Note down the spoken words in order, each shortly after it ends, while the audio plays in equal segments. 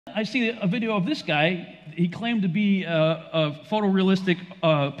I see a video of this guy. He claimed to be a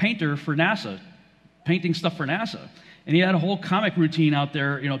photorealistic painter for NASA, painting stuff for NASA. And he had a whole comic routine out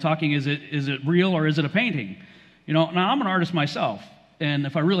there, talking, is it real or is it a painting? Now I'm an artist myself, and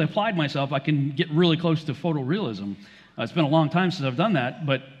if I really applied myself, I can get really close to photorealism. It's been a long time since I've done that,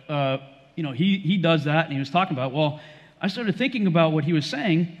 but he does that, and he was talking about, well, I started thinking about what he was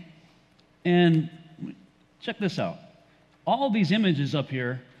saying, and check this out. All these images up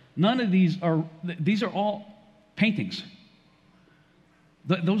here, none of these are all paintings.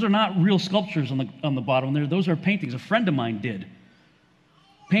 Those are not real sculptures on the bottom there. Those are paintings. A friend of mine did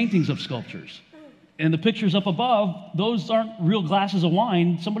paintings of sculptures. And the pictures up above, those aren't real glasses of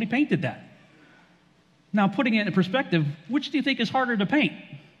wine. Somebody painted that. Now, putting it in perspective, which do you think is harder to paint?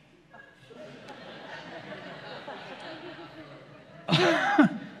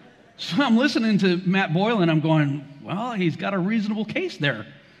 So I'm listening to Matt Boyle, and I'm going, well, he's got a reasonable case there.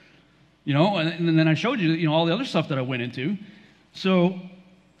 And then I showed you, all the other stuff that I went into. So,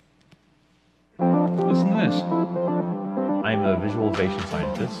 listen to this. I'm a visualization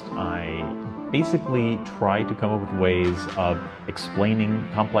scientist. I basically try to come up with ways of explaining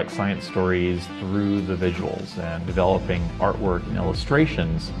complex science stories through the visuals and developing artwork and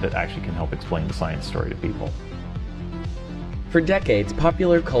illustrations that actually can help explain the science story to people. For decades,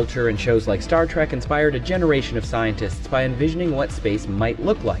 popular culture and shows like Star Trek inspired a generation of scientists by envisioning what space might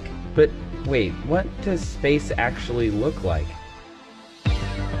look like. But wait, what does space actually look like?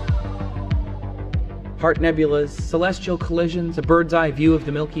 Heart nebulas, celestial collisions, a bird's eye view of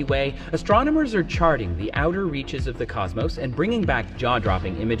the Milky Way, astronomers are charting the outer reaches of the cosmos and bringing back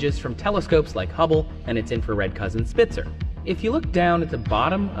jaw-dropping images from telescopes like Hubble and its infrared cousin Spitzer. If you look down at the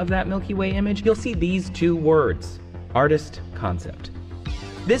bottom of that Milky Way image, you'll see these two words: artist concept.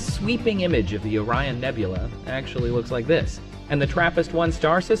 This sweeping image of the Orion Nebula actually looks like this. And the TRAPPIST-1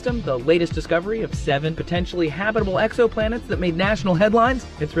 star system, the latest discovery of 7 potentially habitable exoplanets that made national headlines,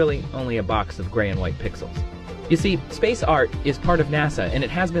 it's really only a box of gray and white pixels. You see, space art is part of NASA, and it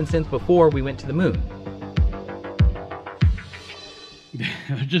has been since before we went to the moon.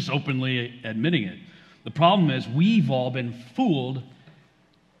 They're just openly admitting it. The problem is we've all been fooled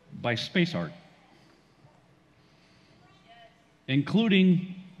by space art,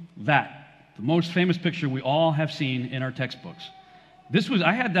 including that. The most famous picture we all have seen in our textbooks.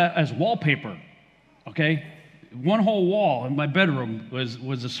 I had that as wallpaper, okay? One whole wall in my bedroom was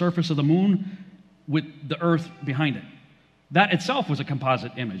the surface of the moon with the Earth behind it. That itself was a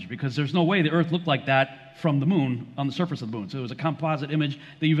composite image because there's no way the Earth looked like that from the moon, on the surface of the moon. So it was a composite image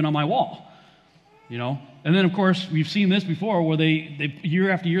even on my wall, And then, of course, we've seen this before where they year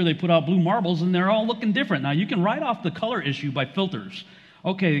after year they put out blue marbles and they're all looking different. Now, you can write off the color issue by filters.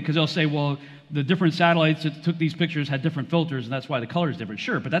 Okay, because they'll say, well, the different satellites that took these pictures had different filters, and that's why the color is different.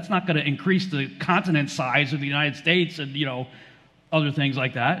 Sure, but that's not going to increase the continent size of the United States and, other things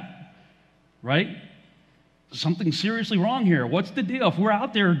like that, right? Something's seriously wrong here. What's the deal? If we're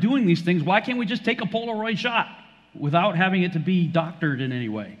out there doing these things, why can't we just take a Polaroid shot without having it to be doctored in any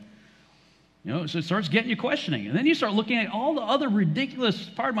way? So it starts getting you questioning. And then you start looking at all the other ridiculous,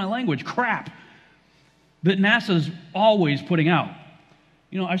 pardon my language, crap that NASA's always putting out.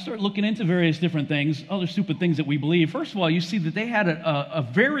 I start looking into various different things, other stupid things that we believe. First of all, you see that they had a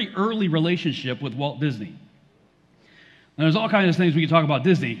very early relationship with Walt Disney. Now, there's all kinds of things we can talk about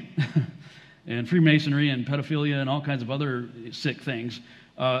Disney, and Freemasonry and pedophilia and all kinds of other sick things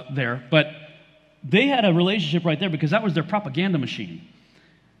there. But they had a relationship right there because that was their propaganda machine.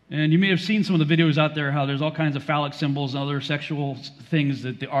 And you may have seen some of the videos out there how there's all kinds of phallic symbols and other sexual things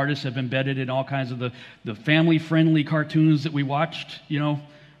that the artists have embedded in all kinds of the family-friendly cartoons that we watched,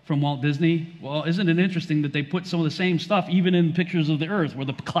 from Walt Disney. Well, isn't it interesting that they put some of the same stuff even in pictures of the Earth where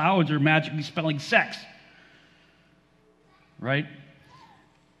the clouds are magically spelling sex, right?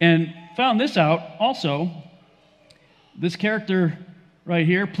 And found this out also. This character right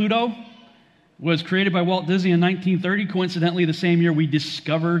here, Pluto, was created by Walt Disney in 1930, coincidentally the same year we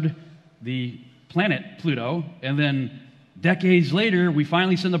discovered the planet Pluto. And then decades later, we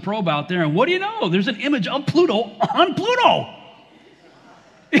finally send the probe out there, and what do you know? There's an image of Pluto on Pluto.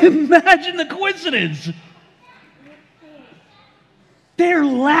 Imagine the coincidence. They're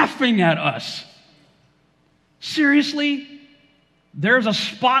laughing at us. Seriously? There's a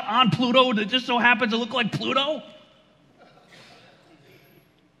spot on Pluto that just so happens to look like Pluto?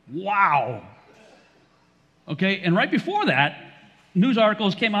 Wow. Okay, and right before that, news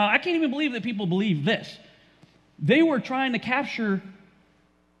articles came out. I can't even believe that people believe this. They were trying to capture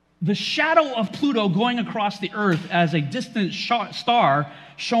the shadow of Pluto going across the Earth as a distant star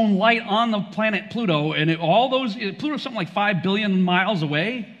shone light on the planet Pluto, and Pluto's something like 5 billion miles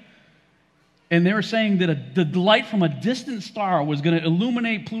away. And they were saying that the light from a distant star was going to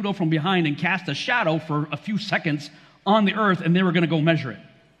illuminate Pluto from behind and cast a shadow for a few seconds on the Earth, and they were going to go measure it.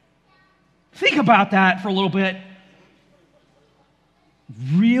 Think about that for a little bit.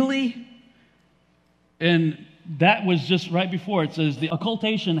 Really? And that was just right before. It says the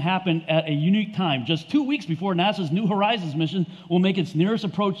occultation happened at a unique time, just 2 weeks before NASA's New Horizons mission will make its nearest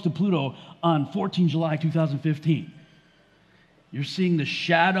approach to Pluto on 14 July 2015. You're seeing the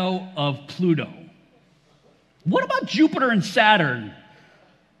shadow of Pluto. What about Jupiter and Saturn?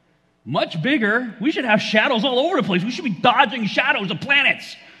 Much bigger. We should have shadows all over the place. We should be dodging shadows of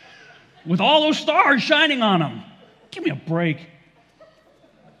planets with all those stars shining on them. Give me a break.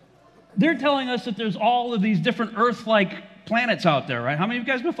 They're telling us that there's all of these different Earth-like planets out there, right? How many of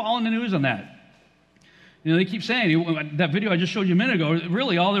you guys been following the news on that? You know, they keep saying, that video I just showed you a minute ago,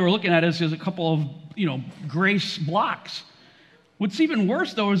 really all they were looking at is a couple of, gray blocks. What's even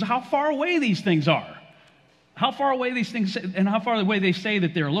worse, though, is how far away these things are. How far away these things, and how far away they say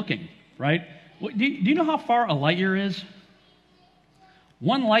that they're looking, right? Do you know how far a light year is?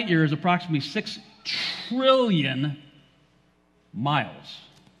 1 light year is approximately 6 trillion miles.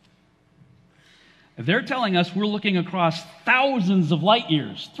 They're telling us we're looking across thousands of light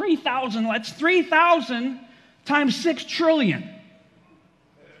years. 3,000, that's 3,000 times 6 trillion.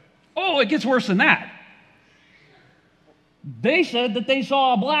 Oh, it gets worse than that. They said that they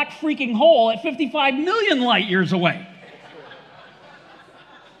saw a black freaking hole at 55 million light years away.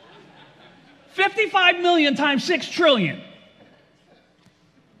 55 million times 6 trillion.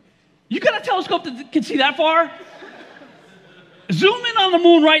 You got a telescope that can see that far? Zoom in on the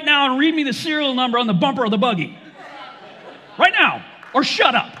moon right now and read me the serial number on the bumper of the buggy. Right now, or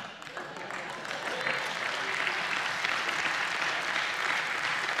shut up.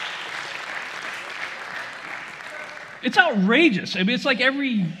 It's outrageous. I mean, it's like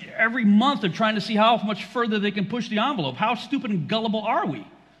every month they're trying to see how much further they can push the envelope. How stupid and gullible are we?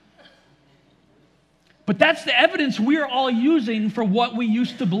 But that's the evidence we're all using for what we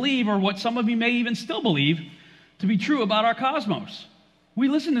used to believe, or what some of you may even still believe to be true about our cosmos. We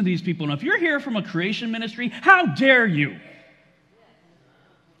listen to these people. And if you're here from a creation ministry, how dare you?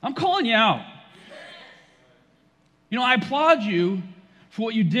 I'm calling you out. I applaud you for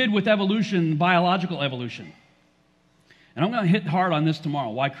what you did with evolution, biological evolution. And I'm going to hit hard on this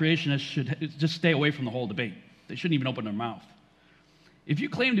tomorrow, why creationists should just stay away from the whole debate. They shouldn't even open their mouth. If you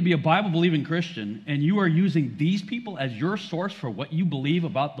claim to be a Bible-believing Christian and you are using these people as your source for what you believe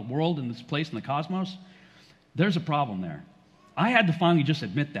about the world and this place and the cosmos, there's a problem there. I had to finally just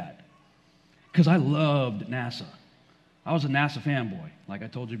admit that because I loved NASA. I was a NASA fanboy, like I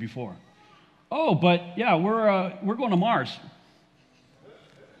told you before. Oh, but yeah, we're going to Mars.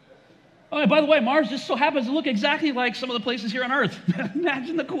 Oh, and by the way, Mars just so happens to look exactly like some of the places here on Earth.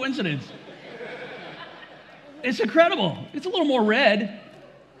 Imagine the coincidence. It's incredible. It's a little more red.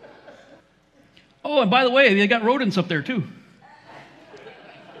 Oh, and by the way, they got rodents up there too.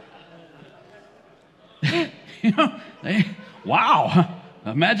 Wow.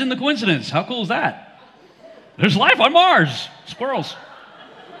 Imagine the coincidence. How cool is that? There's life on Mars. Squirrels.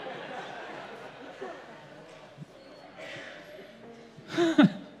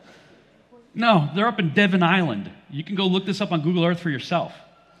 No, they're up in Devon Island. You can go look this up on Google Earth for yourself.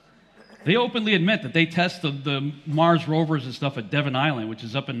 They openly admit that they test the Mars rovers and stuff at Devon Island, which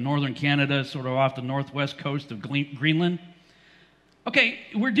is up in northern Canada, sort of off the northwest coast of Greenland. Okay,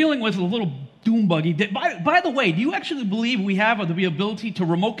 we're dealing with a little doom buggy. By the way, do you actually believe we have the ability to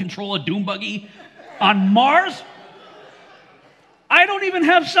remote control a doom buggy on Mars? I don't even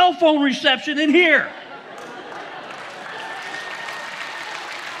have cell phone reception in here.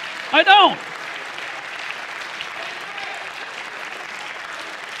 I don't.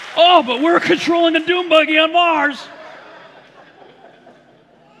 Oh, but we're controlling a doom buggy on Mars.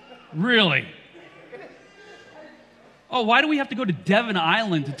 Really? Oh, why do we have to go to Devon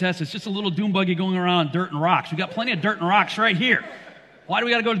Island to test? It's just a little doom buggy going around dirt and rocks. We got plenty of dirt and rocks right here. Why do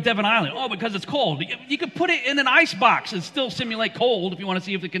we got to go to Devon Island? Oh, because it's cold. You could put it in an ice box and still simulate cold if you want to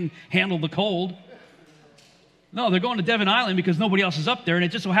see if it can handle the cold. No, they're going to Devon Island because nobody else is up there, and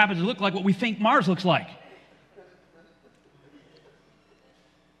it just so happens to look like what we think Mars looks like.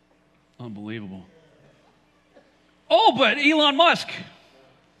 Unbelievable. Oh, but Elon Musk.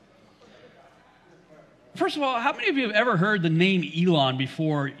 First of all, how many of you have ever heard the name Elon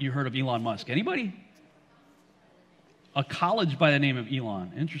before you heard of Elon Musk? Anybody? A college by the name of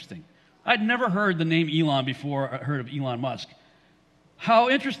Elon. Interesting. I'd never heard the name Elon before I heard of Elon Musk. How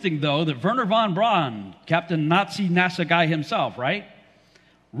interesting, though, that Wernher von Braun, Captain Nazi NASA guy himself, right,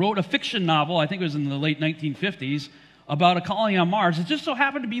 wrote a fiction novel, I think it was in the late 1950s, about a colony on Mars. It just so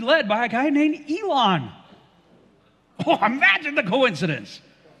happened to be led by a guy named Elon. Oh, imagine the coincidence.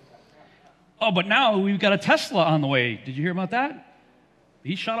 Oh, but now we've got a Tesla on the way. Did you hear about that?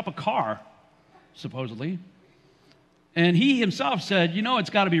 He shot up a car, supposedly. And he himself said, you know, it's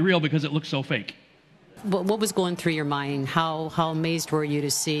got to be real because it looks so fake. What was going through your mind? How amazed were you to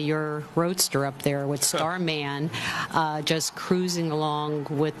see your roadster up there with Starman just cruising along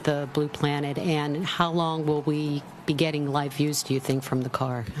with the blue planet? And how long will we be getting live views, do you think, from the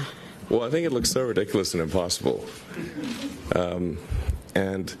car? Well, I think it looks so ridiculous and impossible.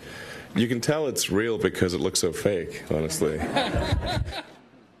 And you can tell it's real because it looks so fake, honestly.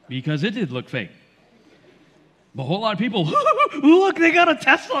 Because it did look fake. But a whole lot of people, look, they got a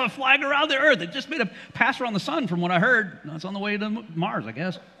Tesla flying around the Earth. It just made a pass around the sun, from what I heard. Now it's on the way to Mars, I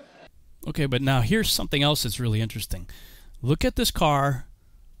guess. Okay, but now here's something else that's really interesting. Look at this car.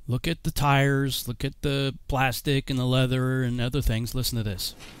 Look at the tires. Look at the plastic and the leather and other things. Listen to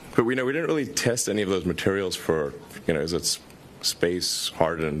this. But we didn't really test any of those materials for, is it space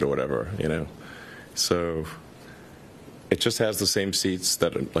hardened or whatever, So it just has the same seats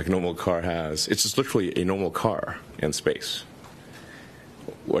that a normal car has. It's just literally a normal car in space,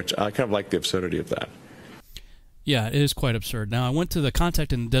 which I kind of like the absurdity of that. Yeah, it is quite absurd. Now, I went to the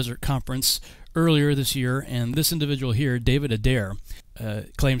Contact in the Desert conference earlier this year, and this individual here, David Adair,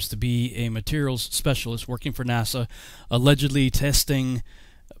 claims to be a materials specialist working for NASA, allegedly testing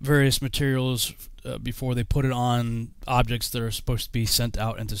various materials before they put it on objects that are supposed to be sent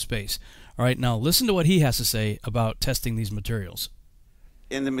out into space. All right, now listen to what he has to say about testing these materials.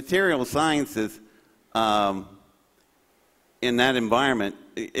 In the material sciences, in that environment,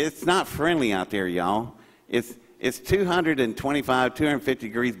 it's not friendly out there, y'all. It's 225, 250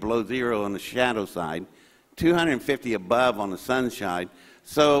 degrees below zero on the shadow side, 250 above on the sun side.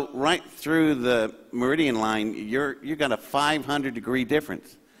 So right through the meridian line, you got a 500-degree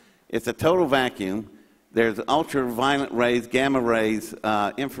difference. It's a total vacuum. There's ultraviolet rays, gamma rays,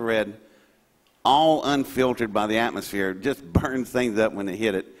 infrared, all unfiltered by the atmosphere. Just burns things up when they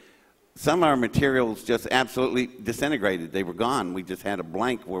hit it. Some of our materials just absolutely disintegrated. They were gone. We just had a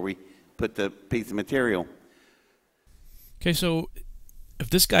blank where we put the piece of material. Okay, so if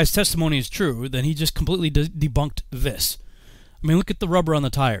this guy's testimony is true, then he just completely debunked this. I mean, look at the rubber on the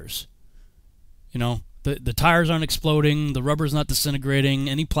tires. The tires aren't exploding, the rubber's not disintegrating,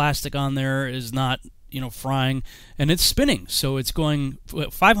 any plastic on there is not, frying, and it's spinning. So it's going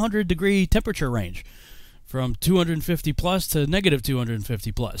 500-degree temperature range from 250 plus to negative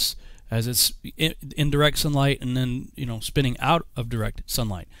 250 plus as it's in direct sunlight and then, spinning out of direct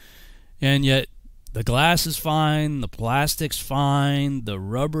sunlight. And yet the glass is fine, the plastic's fine, the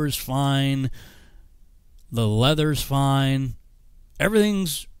rubber's fine, the leather's fine,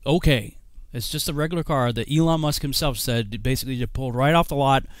 everything's okay. It's just a regular car that Elon Musk himself said basically just pulled right off the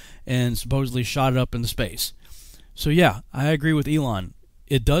lot and supposedly shot it up into space. So yeah, I agree with Elon.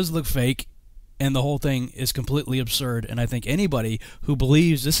 It does look fake, and the whole thing is completely absurd, and I think anybody who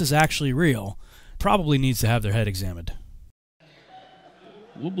believes this is actually real probably needs to have their head examined.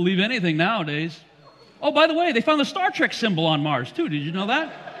 We'll believe anything nowadays. Oh, by the way, they found the Star Trek symbol on Mars, too. Did you know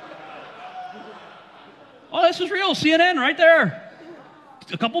that? Oh, this is real. CNN right there.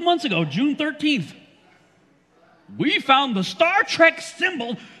 A couple months ago, June 13th, we found the Star Trek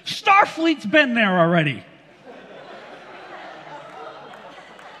symbol. Starfleet's been there already.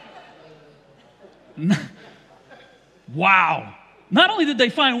 Wow. Not only did they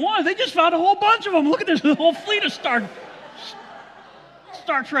find one, they just found a whole bunch of them. Look at this whole fleet of Star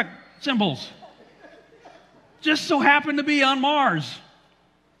Trek symbols. Just so happened to be on Mars.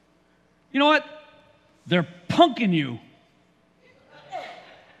 You know what? They're punking you.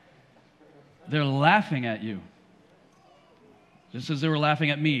 They're laughing at you. Just as they were laughing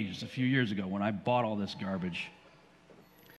at me just a few years ago when I bought all this garbage.